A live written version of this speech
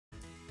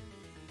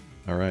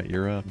All right,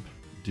 you're up,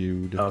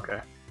 dude.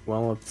 Okay.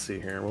 Well, let's see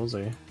here. What was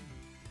I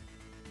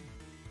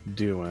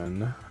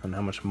doing? And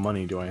how much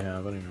money do I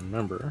have? I don't even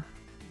remember.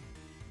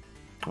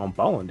 Oh, I'm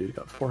balling, dude.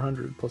 Got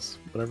 400 plus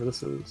whatever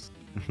this is.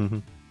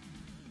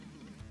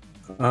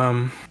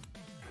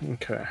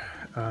 Okay.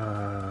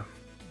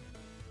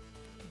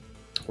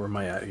 Where am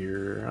I at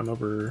here? I'm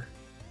over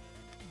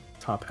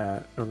top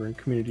hat, over in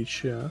community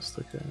chest.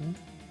 Okay.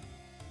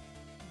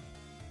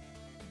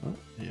 Oh,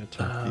 yeah,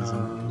 Talkies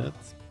and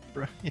nuts.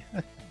 Right.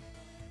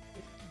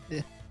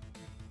 Yeah.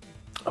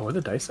 Oh, where are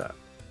the dice at?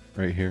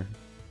 Right here.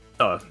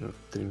 Oh, didn't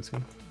even see.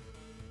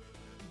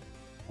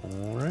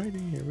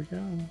 Alrighty, here we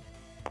go.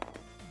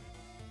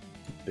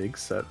 Big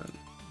 7.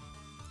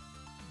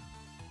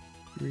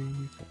 3,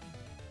 4,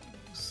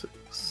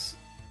 6.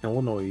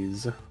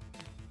 Illinois.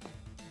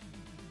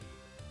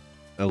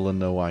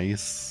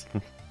 Illinois.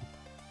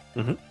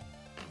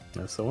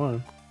 That's the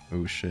one.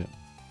 Oh shit.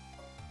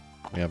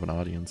 We have an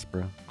audience,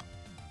 bro.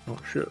 Oh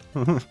shit.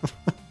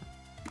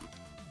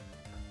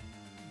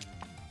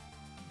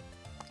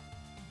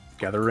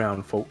 Gather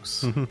around,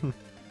 folks.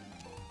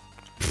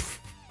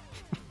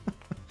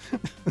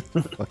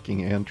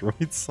 Fucking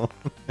Android song.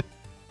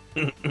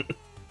 Let's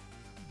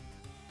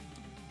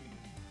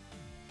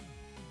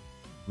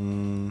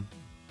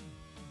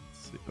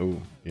see.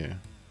 Oh, yeah.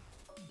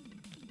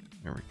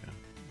 There we go.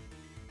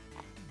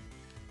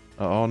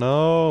 Oh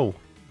no!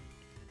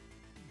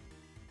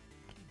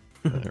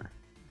 There.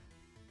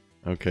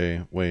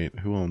 Okay, wait,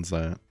 who owns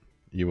that?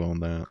 You own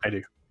that. I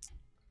do.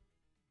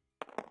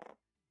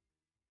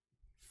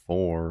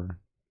 4.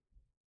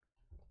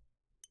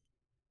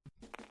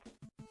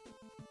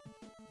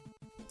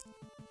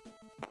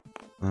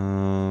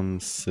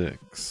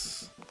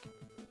 Six.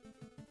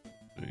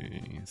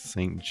 3.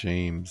 St.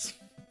 James.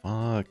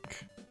 Fuck.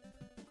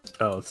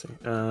 Oh, let's see.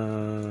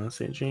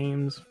 St.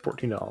 James,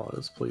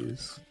 $14,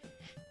 please.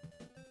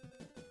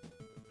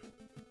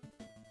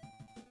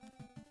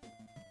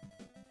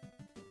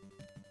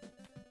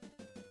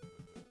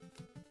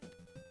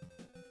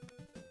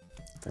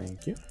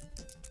 Thank you.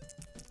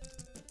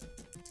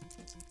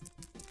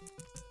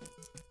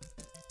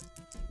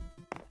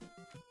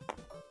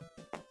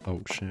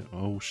 Oh shit.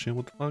 Oh shit,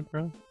 what the fuck,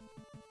 bro?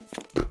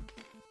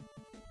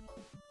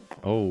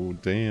 Oh,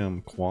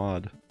 damn,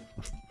 quad.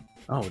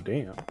 Oh,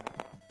 damn.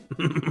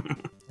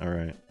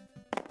 Alright.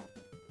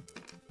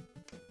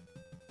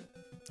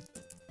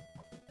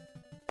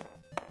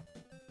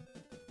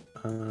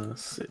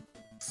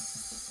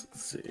 Six.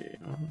 Let's see.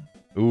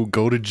 Ooh,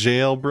 go to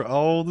jail, bro.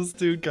 Oh, this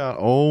dude got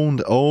owned.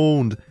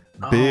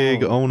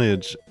 Big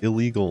ownage.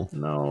 Illegal.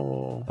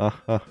 No.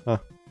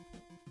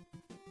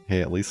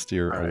 Hey, at least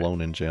you're All right. alone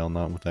in jail,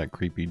 not with that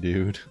creepy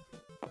dude.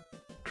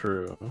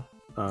 True.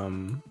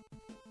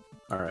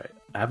 All right.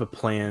 I have a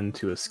plan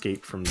to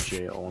escape from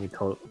jail. Let me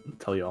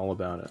tell you all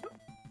about it.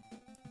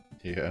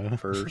 Yeah.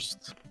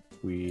 First,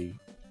 we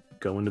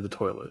go into the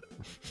toilet.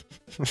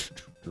 And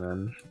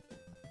then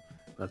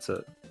that's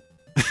it.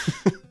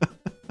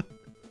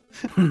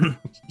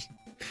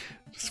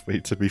 Just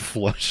wait to be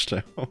flushed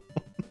out.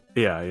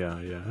 Yeah.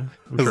 I'm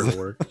sure it'll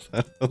work.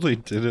 That's how they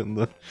did it in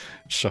the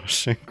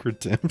Shawshank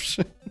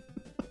Redemption.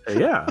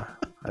 Yeah,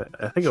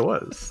 I think it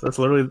was. That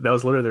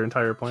was literally their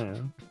entire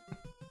plan.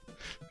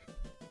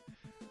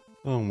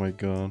 Oh my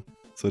god.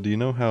 So do you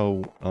know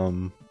how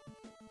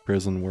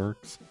prison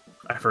works?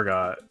 I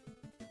forgot.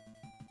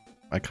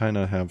 I kind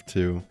of have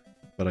too,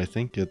 but I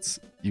think it's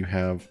you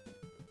have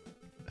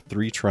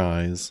 3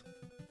 tries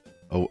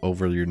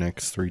over your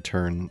next 3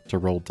 turn to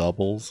roll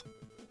doubles.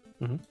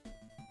 Mm-hmm.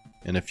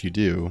 And if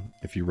you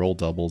roll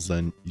doubles,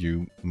 then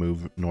you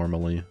move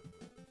normally.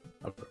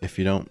 Okay. If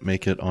you don't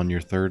make it on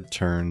your 3rd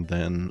turn,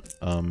 then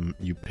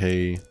you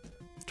pay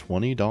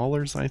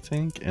 $20, I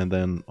think, and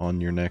then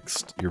on your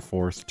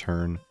 4th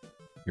turn,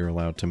 you're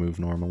allowed to move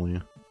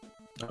normally.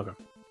 Okay,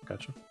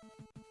 gotcha.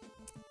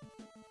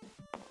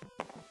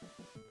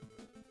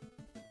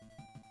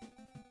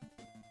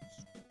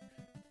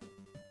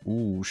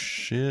 Ooh,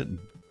 shit.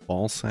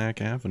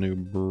 Ballsack Avenue,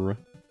 bruh.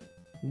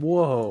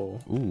 Whoa.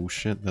 Ooh,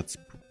 shit,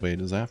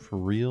 wait, is that for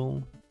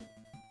real?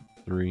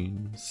 3,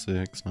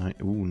 6, 9.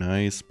 Ooh,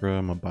 nice, bruh.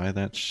 I'm gonna buy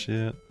that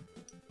shit.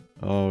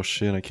 Oh,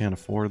 shit, I can't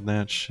afford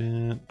that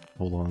shit.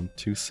 Hold on,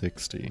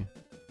 260.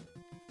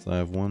 So I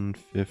have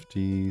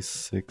 150,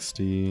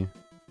 60.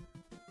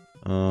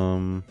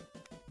 Ooh,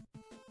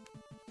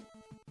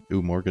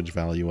 mortgage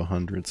value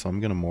 100. So I'm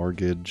gonna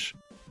mortgage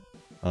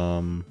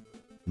New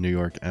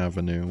York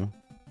Avenue.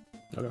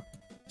 Okay.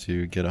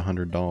 To get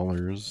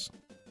 $100.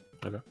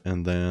 Okay.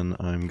 And then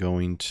I'm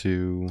going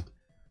to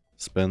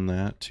spend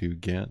that to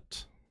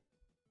get.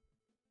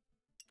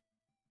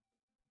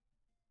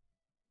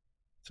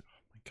 Oh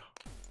my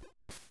god.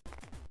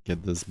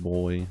 Get this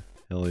boy.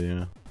 Hell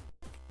yeah.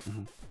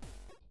 Mm-hmm.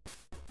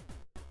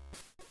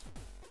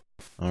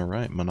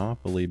 Alright,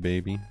 Monopoly,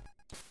 baby.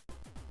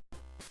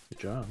 Good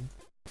job.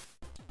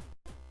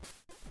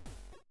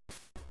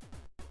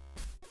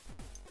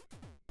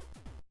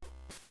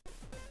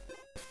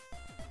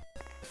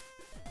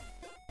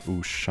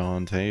 Ooh,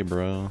 Shantae,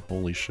 bro.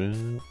 Holy shit.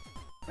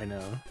 I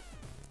know.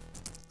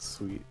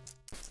 Sweet.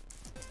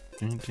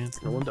 Dun, dun, dun,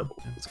 Rolling double.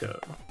 Let's go.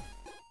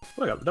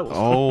 Oh, I got the doubles.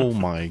 Oh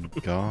my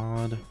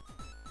god.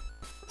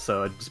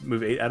 So I just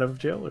move 8 out of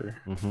jail, or?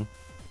 Mm-hmm.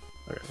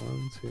 Okay,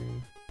 1, 2,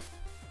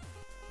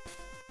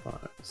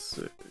 5,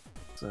 6,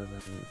 7,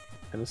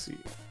 Tennessee.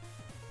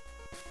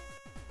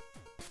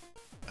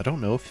 I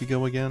don't know if you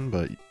go again,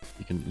 but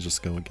you can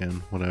just go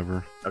again,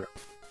 whatever. Okay.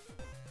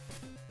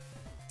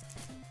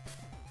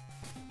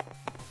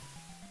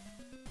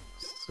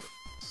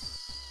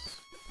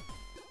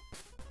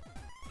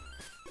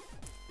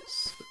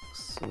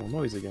 Six. Little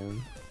noise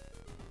again.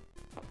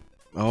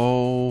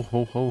 Oh,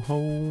 ho ho ho,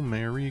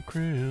 Merry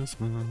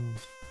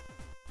Christmas.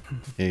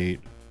 8,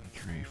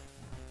 3, 4, 5,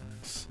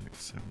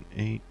 6, 7,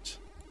 8.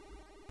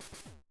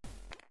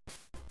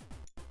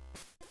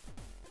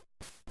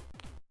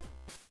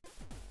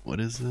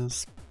 What is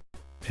this?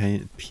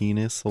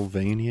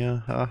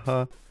 Pennsylvania?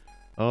 Haha.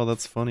 Oh,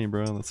 that's funny,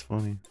 bro. That's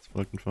funny. It's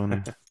fucking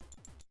funny.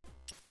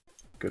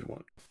 Good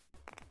one.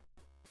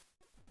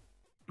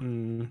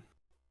 Hmm.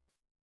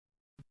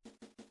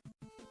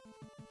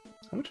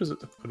 How much is it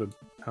to put a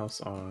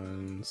house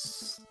on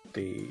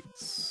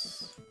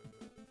states?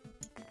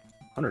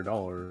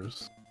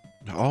 $100.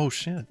 Oh,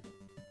 shit.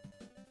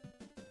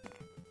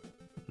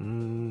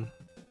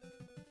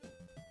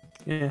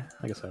 Yeah,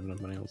 I guess I have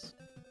enough money. Let's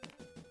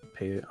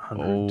pay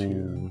 100 Oh,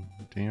 to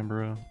damn,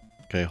 bro.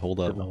 Okay,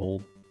 hold up.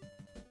 develop.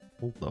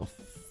 Hold the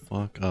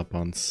fuck up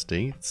on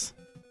states.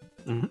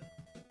 Mm-hmm.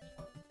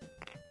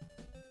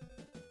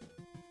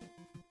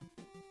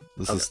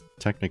 This Okay. is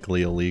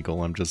technically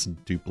illegal. I'm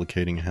just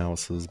duplicating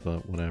houses,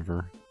 but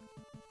whatever.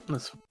 I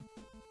don't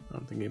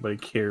think anybody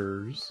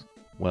cares.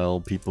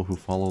 Well, people who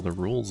follow the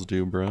rules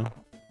do, bro.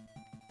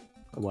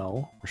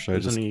 Well, Or should I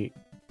if there's just any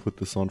put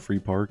this on free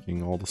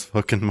parking? All this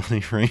fucking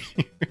money right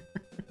here.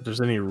 if there's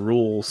any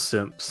rule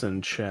simps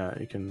in chat,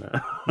 you can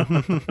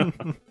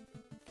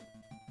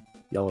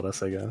yell at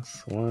us, I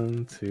guess.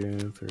 1,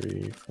 2,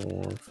 3,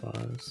 4,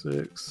 5,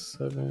 6,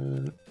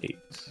 7, 8.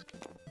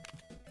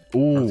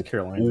 Ooh, North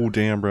Carolina. ooh,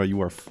 damn, bro,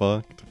 you are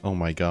fucked. Oh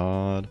my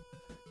god.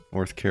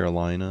 North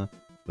Carolina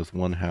with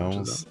one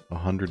house,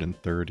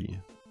 130.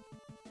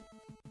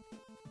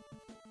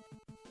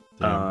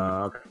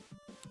 Damn. Okay.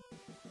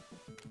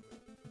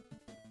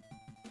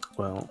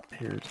 Well,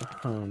 here's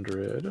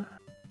 100.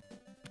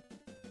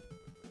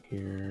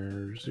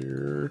 Here's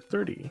your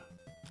 30.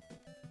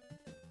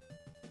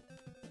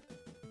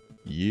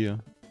 Yeah.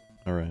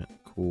 Alright,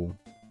 cool.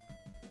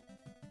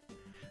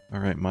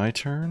 Alright, my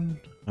turn?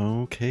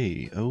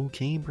 Okay,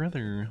 okay,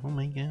 brother. Oh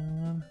my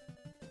god.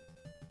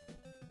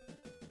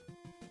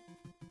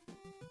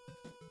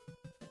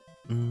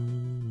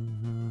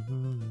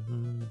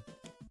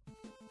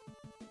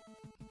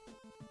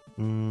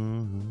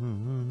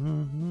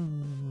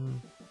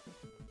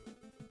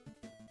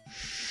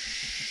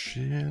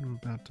 Shit, I'm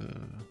about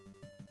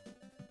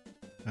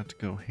to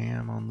go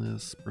ham on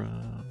this,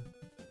 bruh.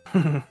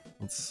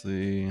 Let's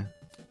see.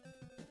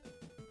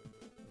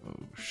 Oh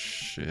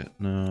shit,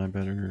 no, I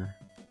better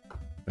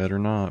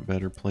not,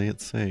 better play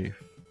it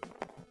safe.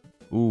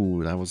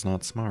 Ooh, that was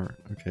not smart.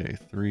 Okay,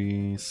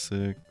 3,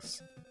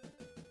 6,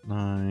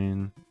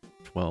 9,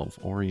 12.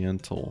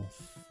 Oriental.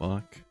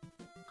 Fuck.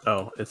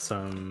 Oh, it's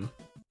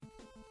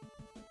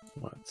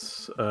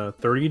what's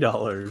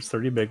 $30.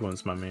 30 big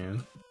ones, my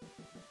man.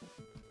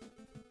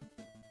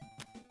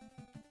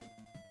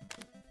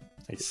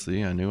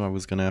 See, I knew I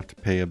was gonna have to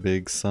pay a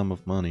big sum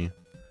of money.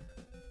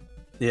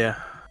 Yeah.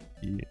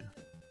 Yeah.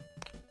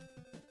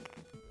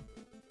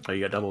 Oh,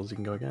 you got doubles, you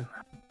can go again.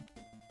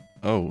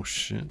 Oh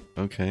shit.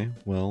 Okay.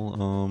 Well,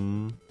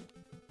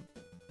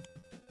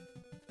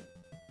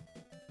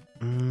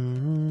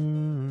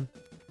 I'm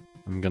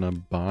gonna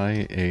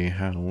buy a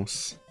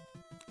house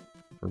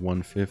for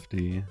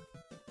 150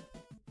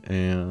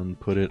 and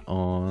put it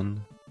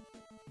on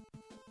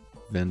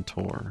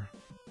Ventor.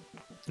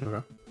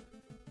 Okay.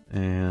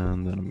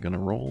 And then I'm gonna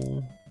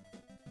roll.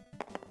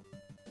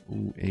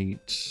 Ooh,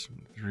 8,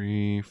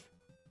 3,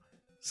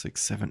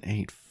 6, 7,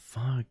 8.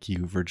 Fuck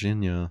you,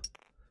 Virginia.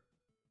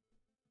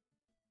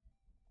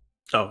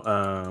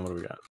 Oh, what do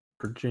we got?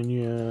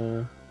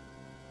 Virginia,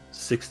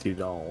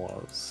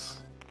 $60.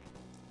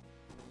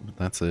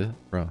 That's it,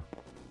 bro.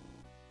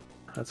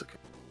 That's okay.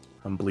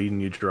 I'm bleeding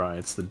you dry.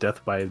 It's the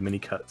death by many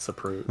cuts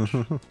approach.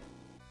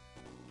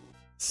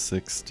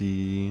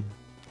 60.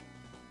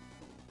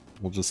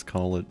 We'll just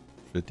call it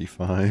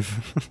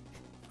 55.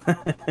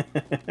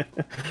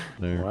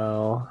 There.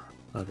 Well,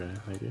 okay,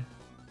 thank you.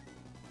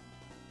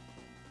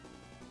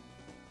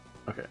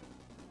 Okay.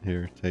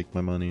 Here, take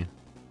my money.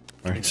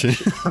 Alright.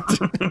 50.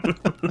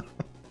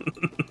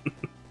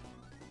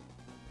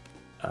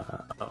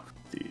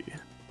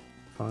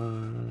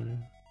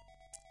 Fine.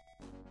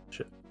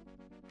 Shit.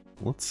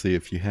 Let's see,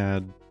 if you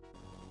had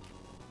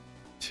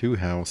 2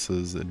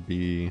 houses, it'd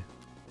be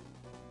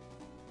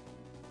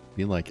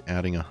like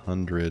adding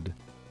 100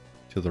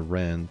 to the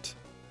rent,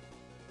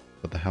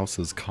 but the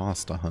houses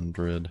cost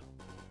 100.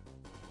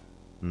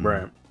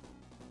 Right.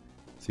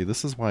 See,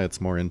 this is why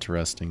it's more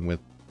interesting with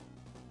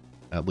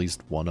at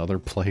least one other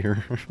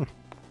player.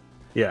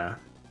 Yeah.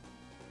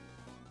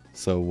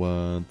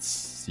 So,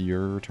 it's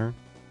your turn?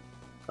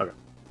 Okay.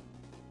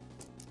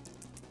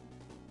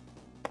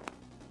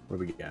 What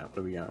do we got? What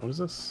do we got? What is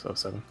this? Oh,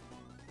 7.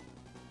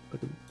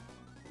 Look at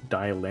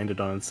die landed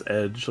on its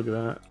edge. Look at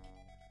that.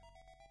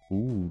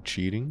 Ooh,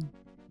 cheating?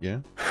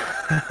 Yeah?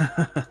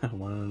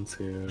 1,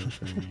 2, 3, 4,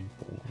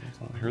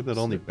 5. I heard that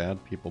only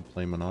bad people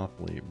play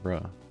Monopoly,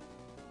 bruh.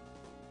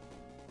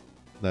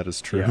 That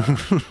is true. Yeah.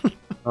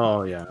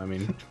 Oh, yeah. I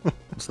mean,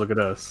 just look at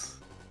us.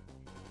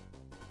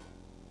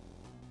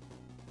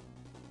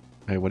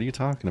 Hey, what are you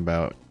talking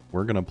about?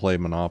 We're gonna play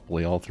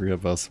Monopoly, all three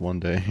of us, one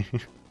day.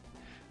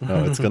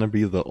 No, it's gonna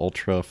be the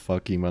ultra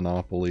fucky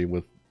Monopoly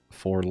with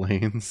 4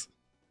 lanes.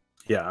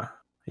 Yeah.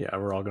 Yeah,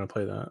 we're all going to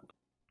play that.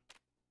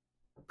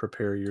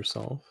 Prepare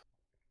yourself.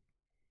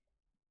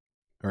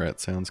 Alright,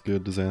 sounds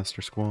good,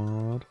 Disaster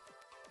Squad.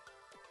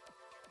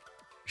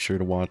 Be sure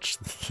to watch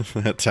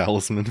that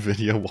talisman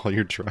video while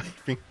you're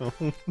driving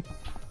home.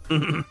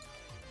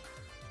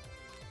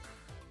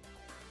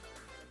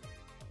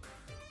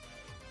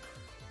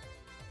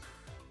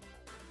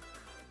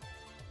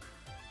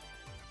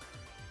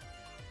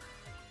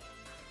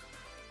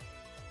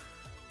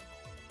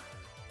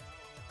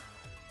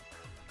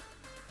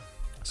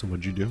 So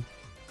what'd you do?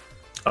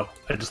 Oh,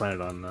 I just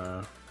landed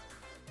on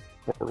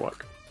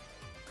boardwalk.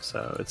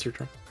 So it's your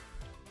turn.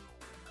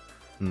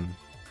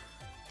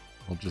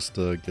 I'll just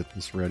get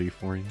this ready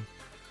for you.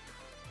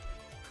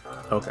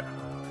 Okay.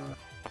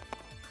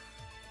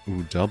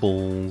 Ooh,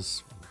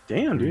 doubles.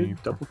 Damn, 3, dude.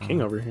 4, Double 5.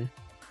 king over here.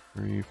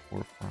 3,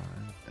 4, 5.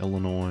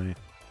 Illinois.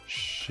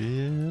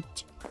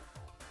 Shit.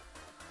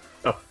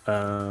 Oh,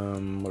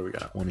 what do we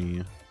got?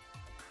 20.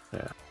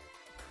 Yeah.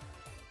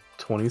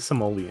 20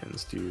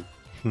 simoleons, dude.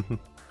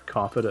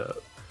 Cough it up.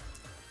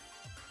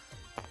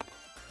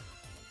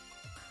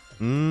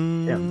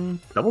 Damn,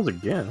 doubles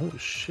again. Holy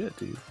shit,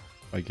 dude.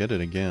 If I get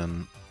it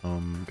again,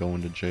 I'm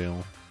going to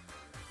jail.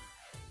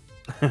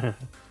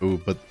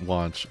 Ooh, but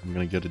watch. I'm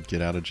gonna get a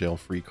get out of jail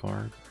free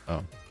card.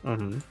 Oh.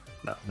 No.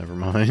 Never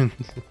mind.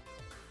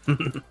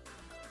 Oh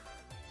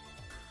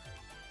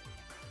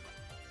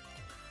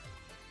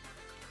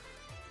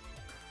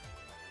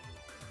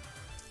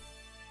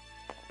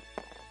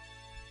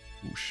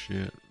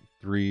shit.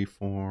 3,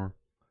 4,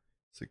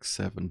 6,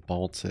 7.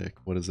 Baltic.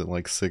 What is it,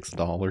 like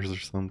 $6 or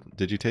something?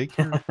 Did you take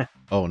your...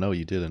 Oh no,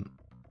 you didn't.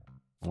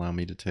 Allow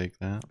me to take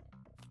that.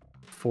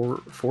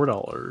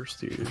 $4,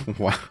 dude.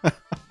 Wow.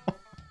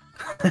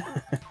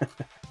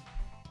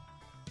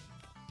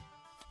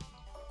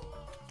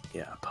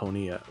 Yeah,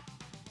 pony up.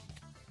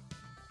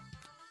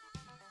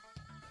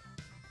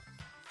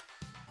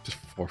 Just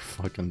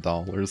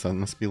 $4 That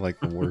must be like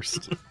the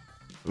worst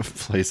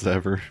place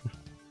ever.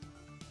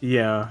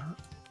 Yeah,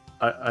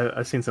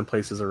 I've seen some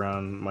places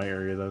around my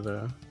area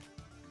that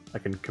I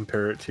can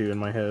compare it to in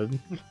my head.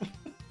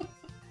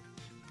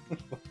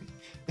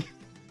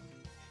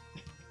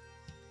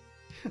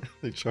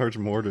 They charge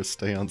more to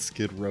stay on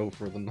Skid Row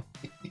for the night.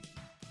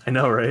 I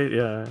know, right?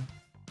 Yeah.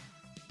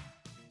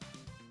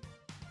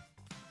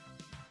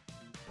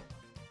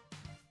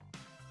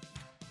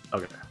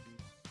 Okay.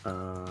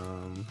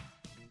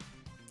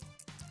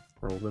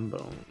 Roll them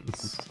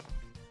bones.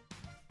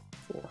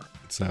 4.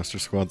 Disaster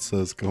Squad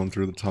says, going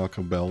through the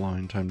Taco Bell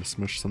line, time to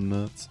smush some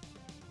nuts.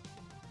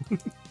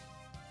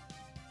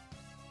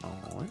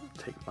 Oh,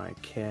 take my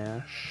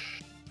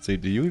cash. See,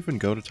 do you even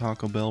go to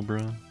Taco Bell, bro?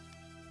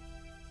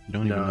 You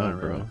don't even know, not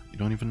bro. really. You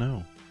don't even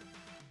know.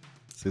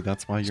 See,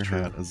 that's why your true.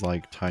 hat is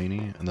like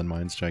tiny, and then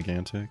mine's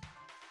gigantic.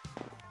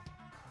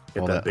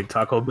 Get All that big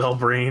Taco Bell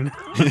brain.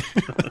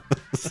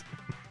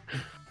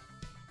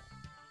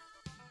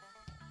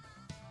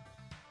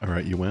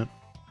 Alright, you went?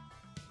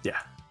 Yeah.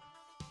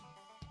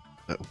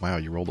 Wow,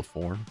 you rolled a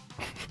 4?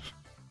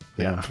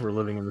 Yeah, we're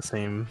living in the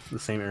same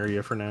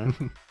area for now.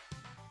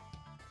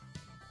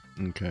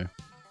 Okay.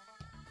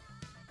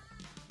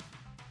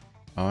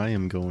 I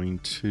am going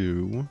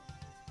to...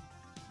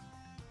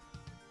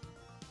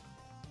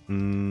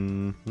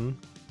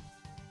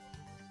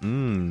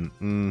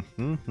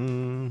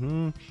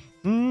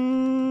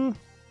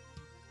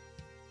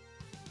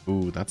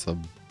 Ooh, that's a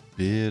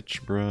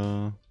bitch,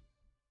 bruh.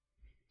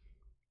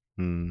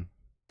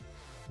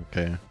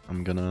 Okay,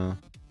 I'm gonna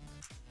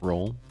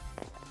roll.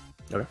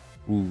 Okay.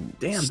 Ooh,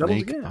 Damn, doubles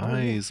snake again.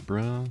 eyes,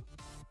 bruh.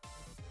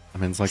 I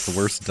mean, it's like the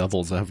worst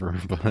doubles ever,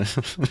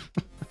 but...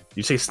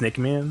 You say Snake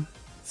Man?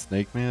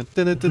 Snake Man.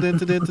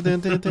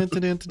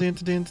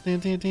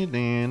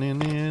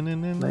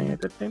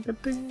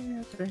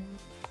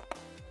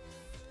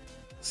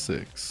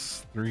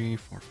 6, 3,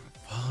 4, 5.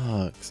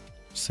 Fuck.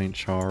 St.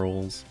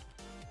 Charles.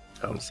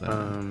 Oh, What's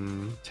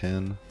that?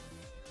 10.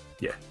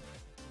 Yeah.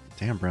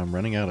 Damn, bro, I'm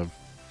running out of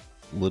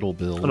little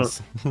bills. Oh,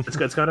 no. it's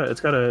got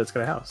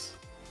a house.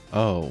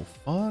 Oh,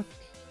 fuck.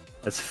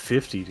 That's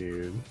 50,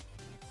 dude.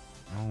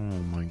 Oh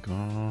my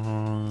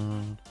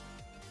god.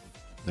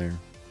 There.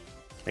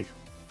 Thank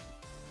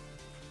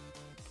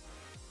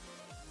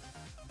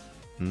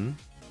you.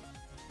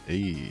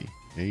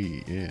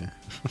 Hey, yeah.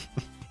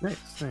 Nice.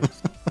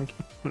 Thank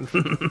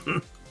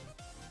you.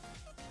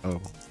 Oh.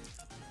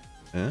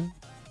 Eh?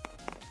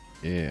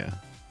 Yeah.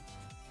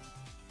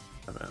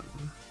 7.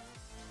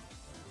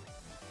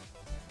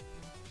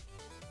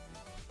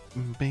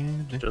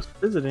 Baby. Just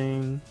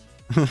visiting.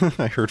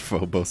 I heard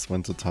Phobos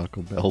went to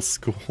Taco Bell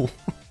school.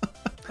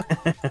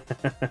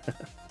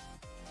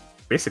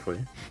 Basically.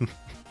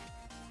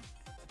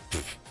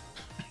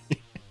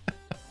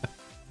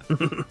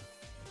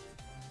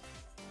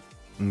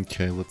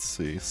 Okay, let's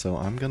see. So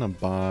I'm gonna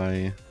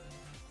buy...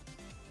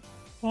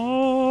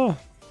 Oh,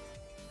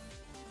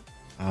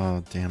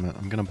 damn it.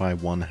 I'm gonna buy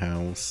one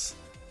house.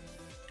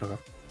 Okay.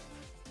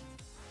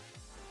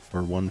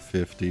 For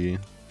 150.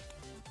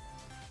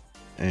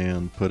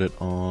 And put it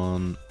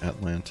on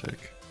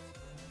Atlantic.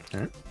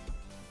 Alright.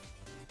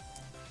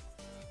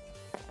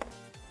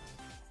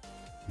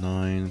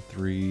 9,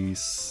 3,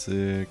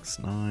 6,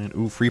 9.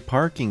 Ooh, free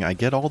parking. I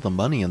get all the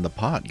money in the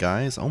pot,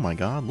 guys. Oh my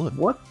god, look.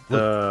 What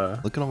the?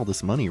 Look at all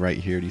this money right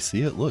here. Do you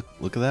see it? Look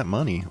at that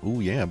money.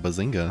 Ooh, yeah,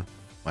 bazinga.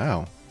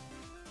 Wow.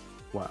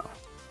 Wow.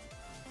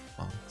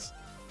 Fonts.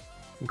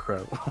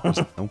 Incredible. There's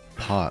no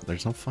pot.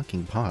 There's no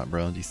fucking pot,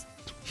 bro.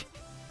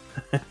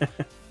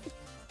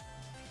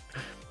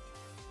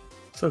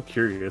 So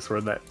curious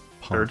where that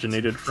Pots.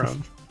 originated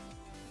from.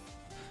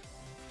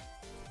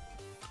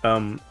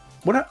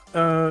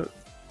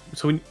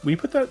 So when you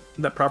put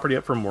that property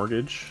up for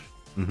mortgage,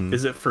 Mm-hmm.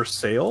 is it for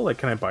sale? Like,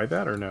 can I buy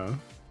that or no?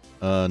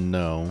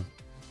 No.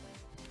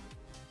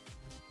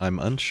 I'm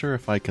unsure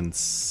if I can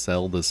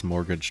sell this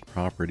mortgaged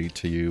property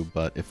to you,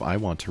 but if I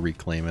want to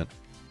reclaim it,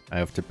 I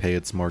have to pay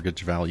its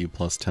mortgage value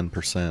plus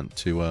 10%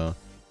 to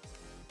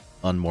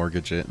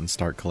unmortgage it and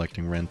start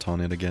collecting rent on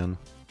it again.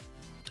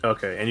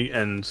 Okay,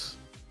 and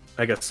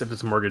I guess if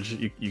it's a mortgage,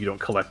 you don't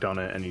collect on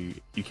it, and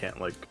you can't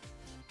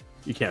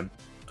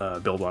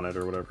build on it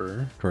or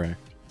whatever. Correct.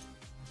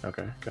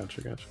 Okay,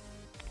 gotcha.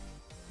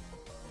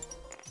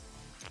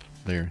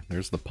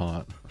 There's the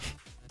pot.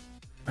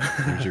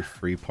 There's your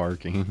free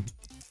parking.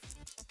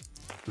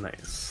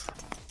 Nice.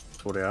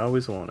 That's what I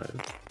always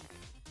wanted.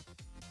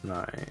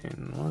 9,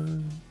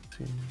 1,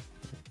 2,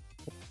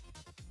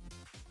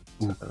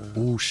 3,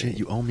 4. Ooh, shit,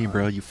 you owe me,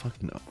 bro. You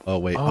fucking... Oh,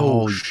 wait.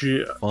 Oh,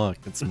 shit. Fuck,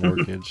 it's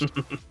mortgaged.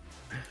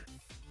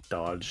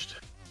 Dodged.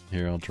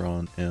 Here, I'll draw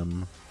an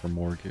M for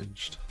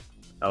mortgaged.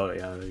 Oh,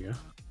 yeah, there you go.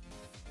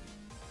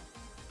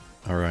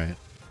 Alright.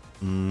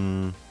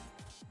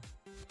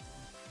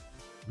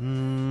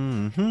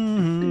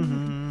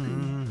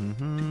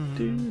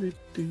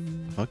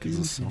 Fuck is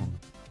this song?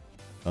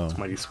 Oh. It's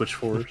Mighty Switch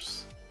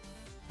Force.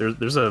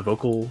 There's a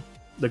vocal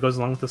that goes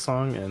along with the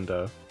song, and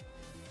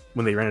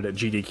when they ran it at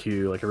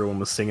GDQ, like everyone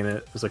was singing it.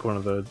 It was like one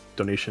of the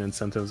donation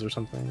incentives or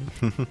something.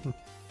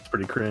 It's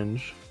pretty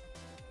cringe.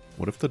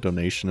 What if the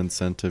donation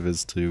incentive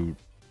is to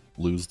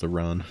lose the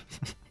run?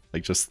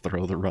 Like, just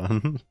throw the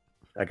run?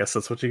 I guess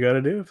that's what you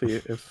gotta do if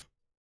it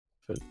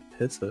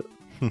hits it.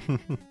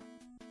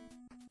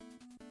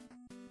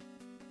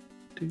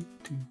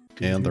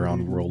 And they're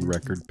on world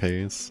record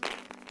pace.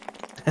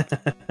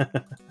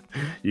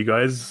 You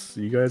guys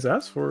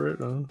asked for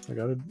it. I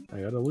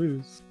gotta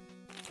lose.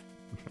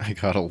 I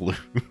gotta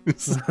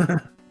lose.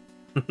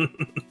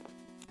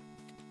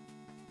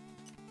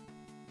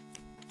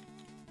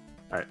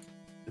 Alright,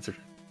 it's your...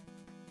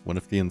 What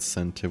if the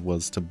incentive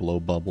was to blow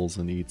bubbles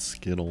and eat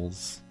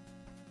Skittles?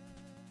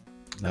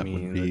 That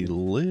would be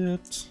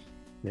lit.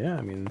 Yeah,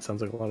 I mean, it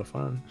sounds like a lot of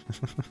fun.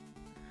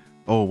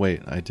 Oh,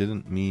 wait, I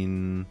didn't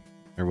mean...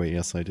 Or wait,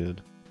 yes, I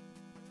did.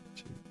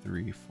 2,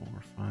 3, 4,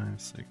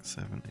 5, 6,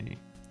 7, 8.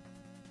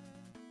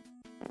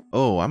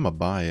 Oh, I'm gonna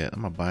buy it.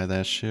 I'm gonna buy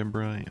that shit,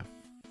 bro. Yeah,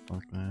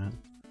 fuck that.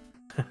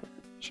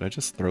 Should I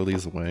just throw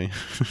these away?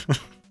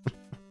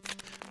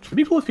 It'd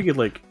be cool if you could,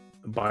 like,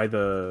 buy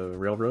the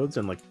railroads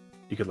and, like,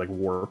 you could, like,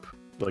 warp,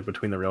 like,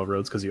 between the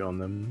railroads because you own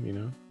them, you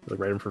know? Like,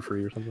 ride them for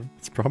free or something.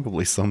 It's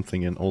probably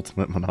something in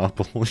Ultimate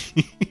Monopoly.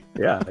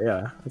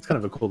 Yeah. It's kind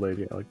of a cool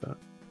idea. I like that.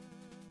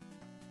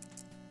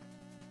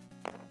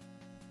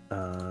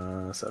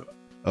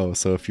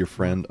 So if your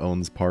friend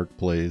owns Park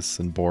Place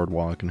and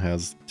Boardwalk and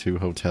has 2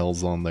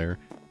 hotels on there,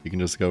 you can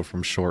just go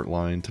from Short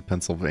Line to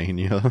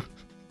Pennsylvania.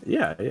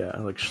 Yeah,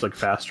 like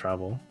fast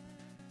travel.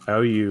 I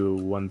owe you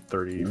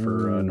 130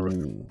 for North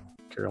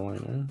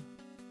Carolina.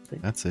 I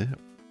think. That's it.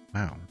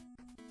 Wow.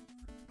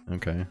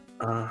 Okay.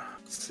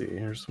 Let's see.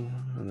 Here's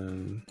one, and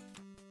then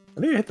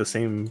I think I hit the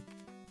same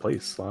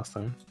place last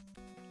time.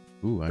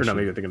 Ooh, I Or no, should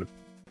maybe I'm thinking of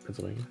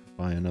Pennsylvania.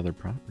 buy another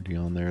property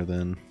on there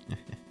then.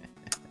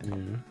 Yeah.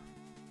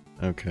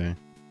 Okay.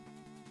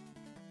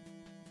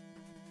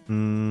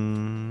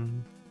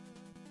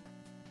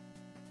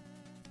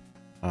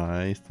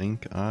 I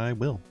think I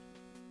will.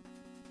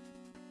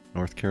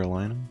 North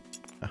Carolina?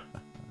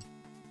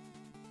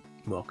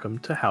 Welcome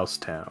to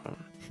Housetown.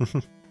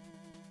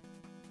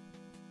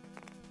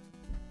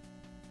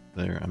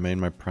 There, I made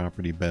my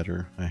property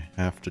better. I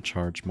have to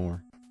charge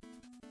more.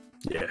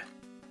 Yeah.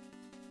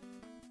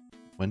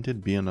 When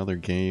did Be Another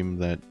Game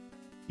that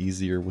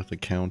easier with a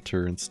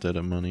counter instead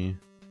of money?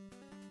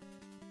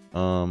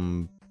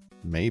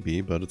 Maybe,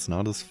 but it's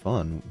not as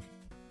fun.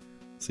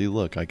 See,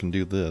 look, I can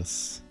do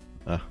this.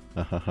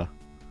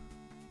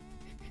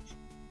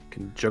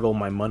 Can juggle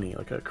my money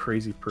like a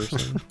crazy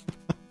person.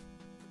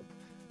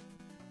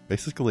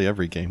 Basically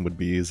every game would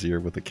be easier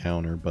with a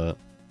counter, but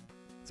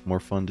it's more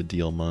fun to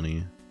deal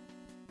money.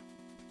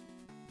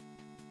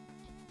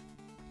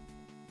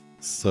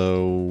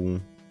 So...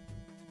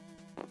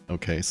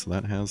 Okay, so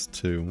that has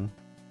 2.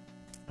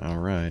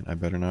 Alright, I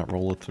better not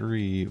roll a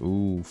 3.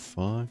 Ooh,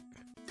 fuck.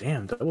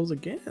 Damn, doubles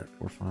again.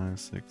 4, 5,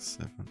 6,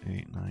 7,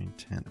 8, 9,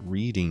 10.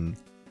 Reading.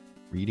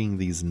 Reading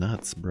these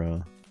nuts,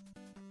 bruh.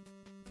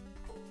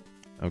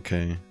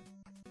 Okay.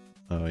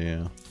 Oh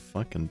yeah.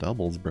 Fucking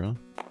doubles, bruh.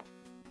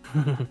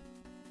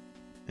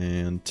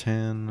 And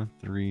 10,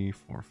 3,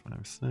 4,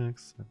 5,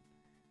 6, 7,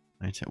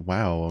 9, 10.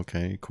 Wow,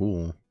 okay,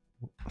 cool.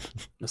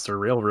 Mr.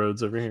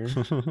 Railroads over here.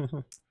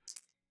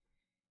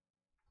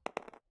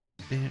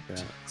 Bit.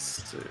 Got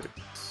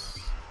 6.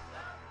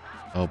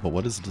 Oh, but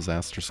what is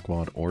Disaster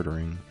Squad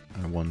ordering?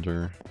 I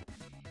wonder.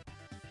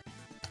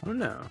 I don't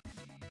know.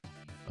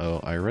 Oh,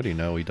 I already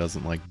know he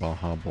doesn't like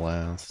Baja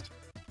Blast.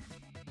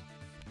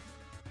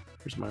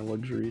 Here's my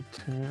luxury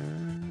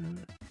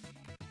 10.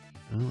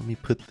 Well, let me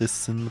put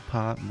this in the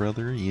pot,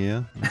 brother.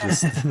 Yeah,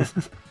 just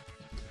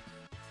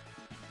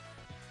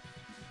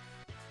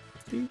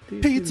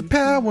pizza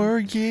power.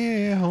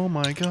 Yeah. Oh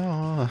my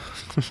god.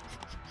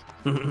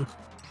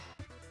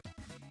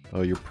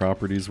 Oh, your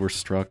properties were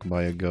struck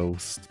by a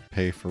ghost.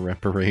 Pay for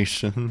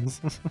reparations.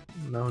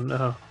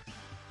 No.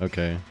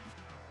 Okay,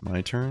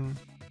 my turn.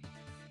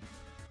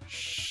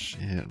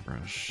 Shit, bro.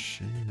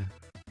 Shit.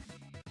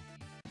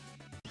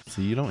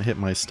 So you don't hit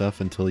my stuff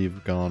until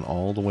you've gone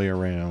all the way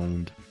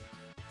around.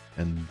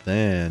 And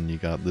then you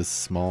got this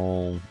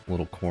small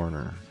little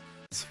corner.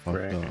 It's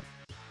fucked up.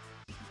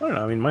 I don't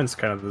know, I mean, mine's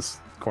kind of this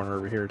corner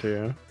over here,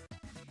 too.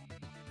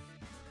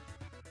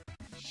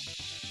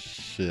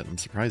 Shit, I'm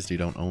surprised you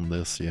don't own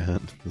this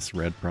yet. This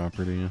red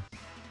property.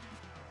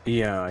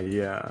 Yeah.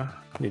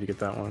 Need to get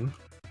that one.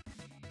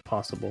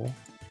 Possible.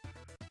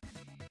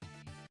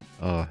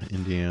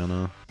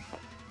 Indiana.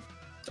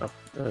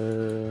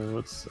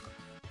 What's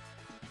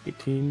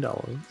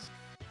 $18?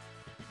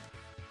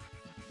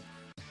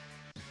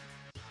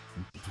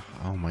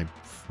 Oh, my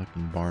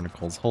fucking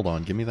barnacles. Hold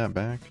on, give me that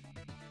back.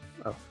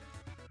 Oh.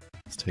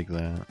 Let's take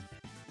that.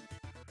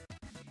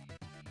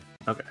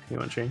 Okay, you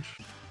want to change?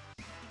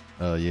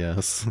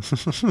 Yes.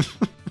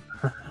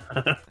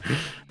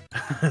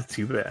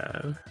 Too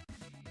bad.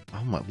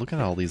 Oh my, look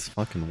at all these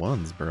fucking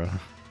ones, bro.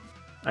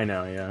 I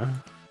know, yeah.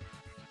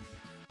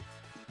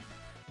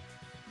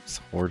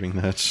 Just hoarding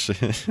that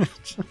shit.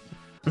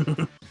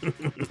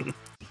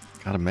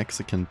 Got a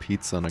Mexican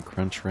pizza and a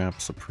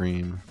Crunchwrap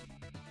Supreme.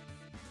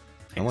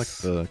 I like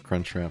the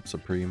Crunchwrap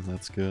Supreme,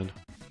 that's good.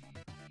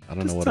 I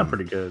don't know what. It's not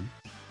pretty good.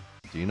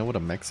 Do you know what a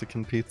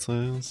Mexican pizza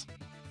is?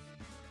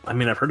 I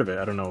mean, I've heard of it.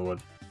 I don't know what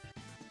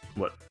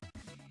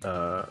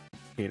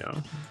you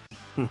know,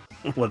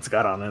 what's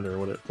got on it or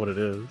what it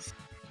is.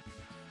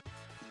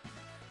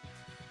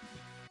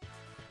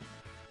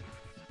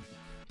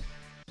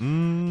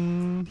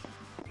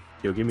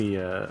 Yo, give me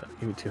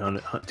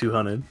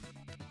 200.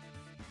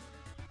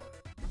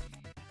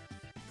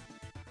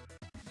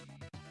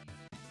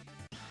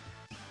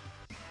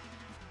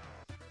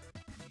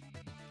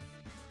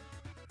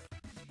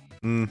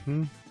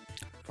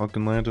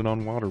 Fucking landed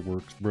on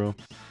waterworks, bro.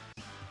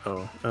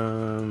 Oh,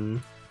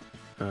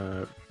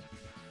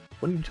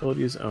 when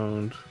utility is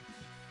owned,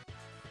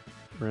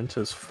 rent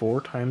is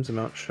 4 times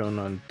amount shown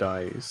on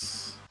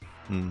dice.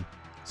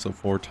 So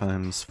 4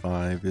 times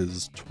 5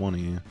 is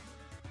 20.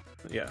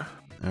 Yeah.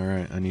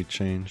 Alright, I need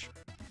change.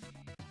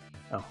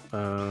 Oh,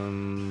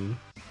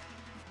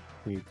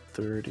 need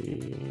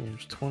 30,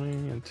 there's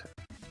 20 and 10.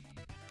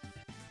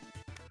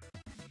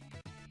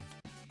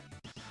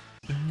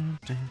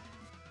 Okay.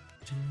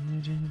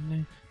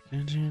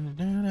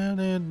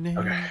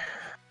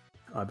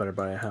 I better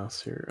buy a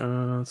house here.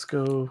 Let's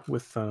go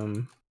with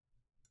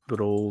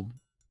good old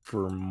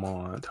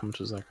Vermont. How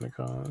much is that gonna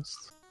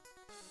cost?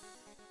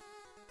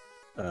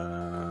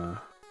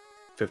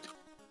 50.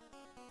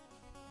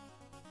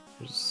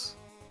 There's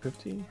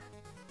 50.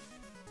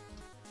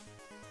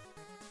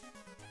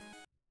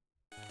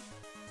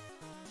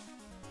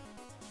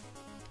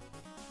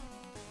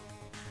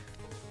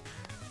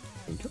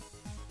 Thank you.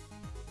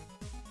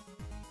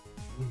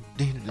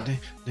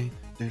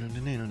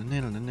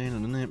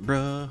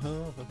 Bro.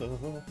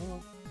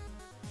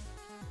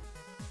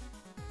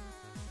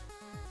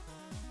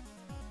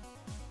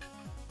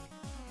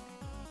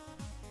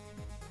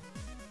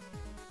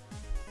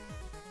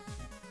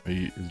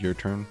 Is your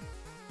turn?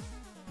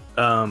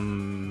 Yeah,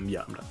 I'm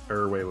done.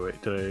 Or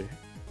wait. Did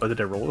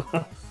I roll?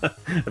 I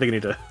think I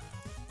need to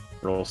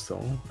roll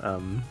still.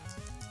 10.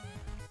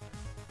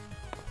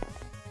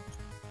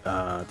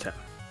 So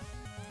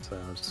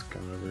I'm just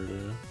coming over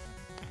to.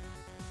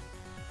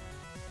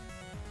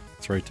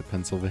 It's right to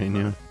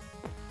Pennsylvania.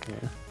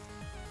 Yeah.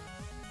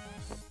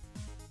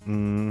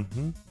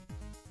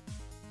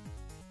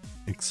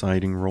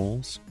 Exciting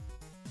rolls.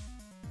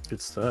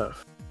 Good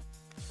stuff.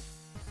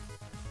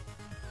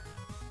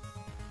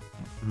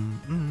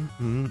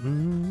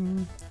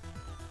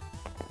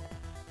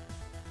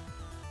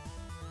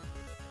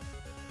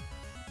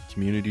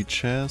 Community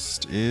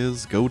chest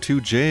is go to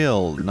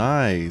jail.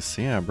 Nice.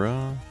 Yeah,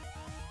 bro.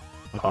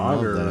 Fucking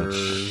love that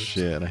Poggers.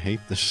 shit. I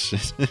hate this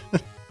shit.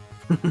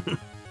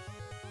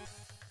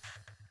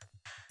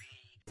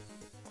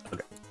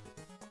 Okay.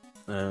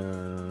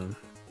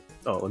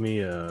 Oh, let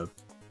me, I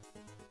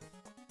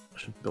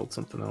should build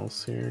something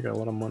else here. Got a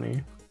lot of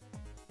money.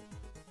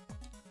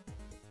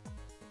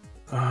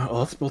 Well,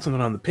 let's build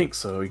something on the pink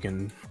so you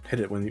can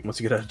hit it once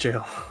you get out of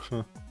jail.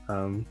 Huh.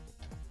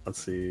 Let's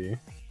see.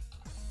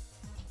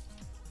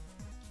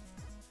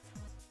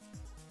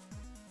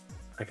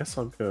 I guess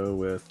I'll go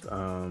with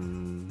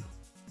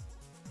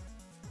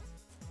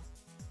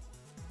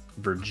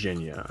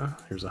Virginia.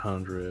 Here's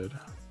 100.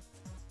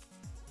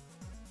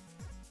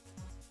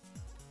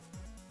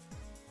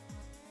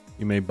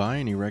 You may buy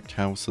and erect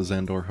houses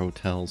and or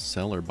hotels,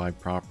 sell or buy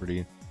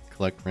property,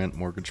 collect rent,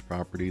 mortgage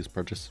properties,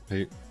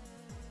 participate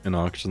in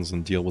auctions,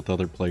 and deal with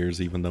other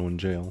players even though in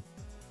jail.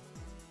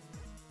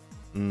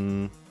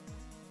 To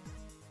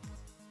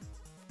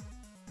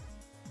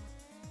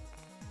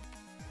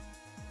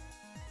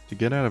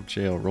get out of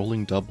jail,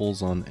 rolling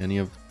doubles on any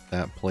of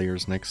that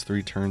player's next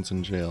 3 turns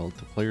in jail. If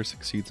the player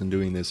succeeds in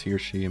doing this, he or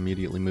she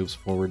immediately moves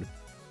forward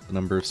the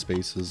number of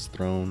spaces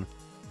thrown.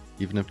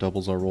 Even if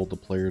doubles are rolled, the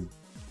player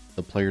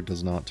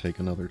does not take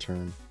another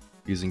turn.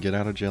 Using get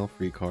out of jail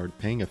free card,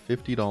 paying a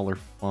 $50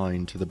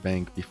 fine to the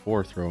bank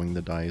before throwing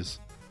the dice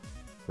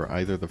for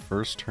either the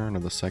first turn or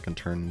the second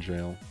turn in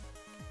jail.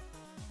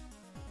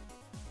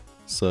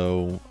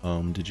 So,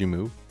 did you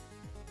move?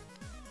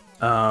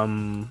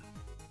 I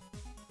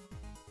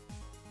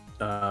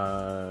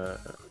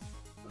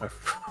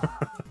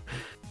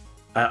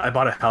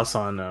bought a house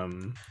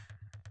on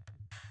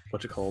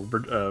what's it called?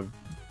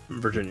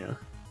 Virginia.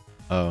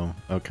 Oh,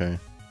 okay.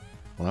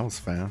 Well, that was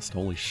fast.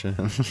 Holy shit.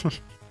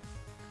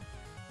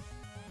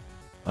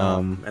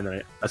 And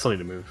then I still need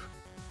to move.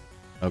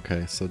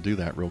 Okay, so do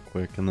that real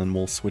quick, and then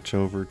we'll switch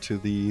over to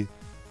the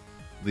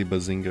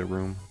Bazinga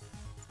room.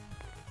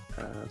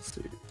 Let's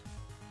see.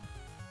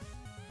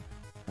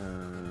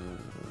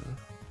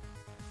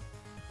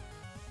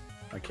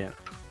 I can't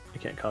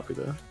copy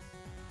the.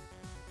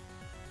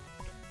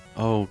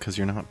 Oh, because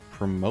you're not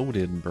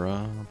promoted,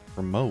 bruh.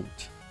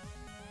 Promote.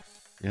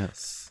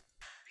 Yes.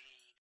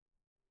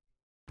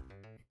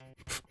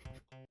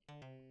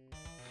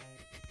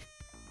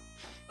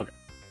 Okay.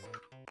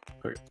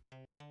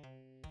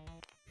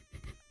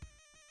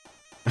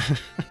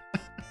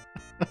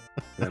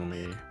 Then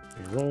we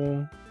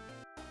roll.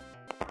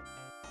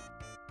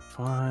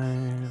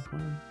 5,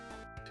 1,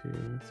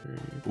 2,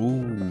 3.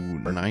 Ooh,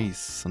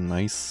 nice.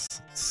 Nice,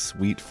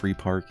 sweet free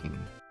parking.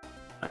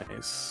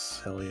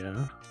 Nice. Hell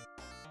yeah.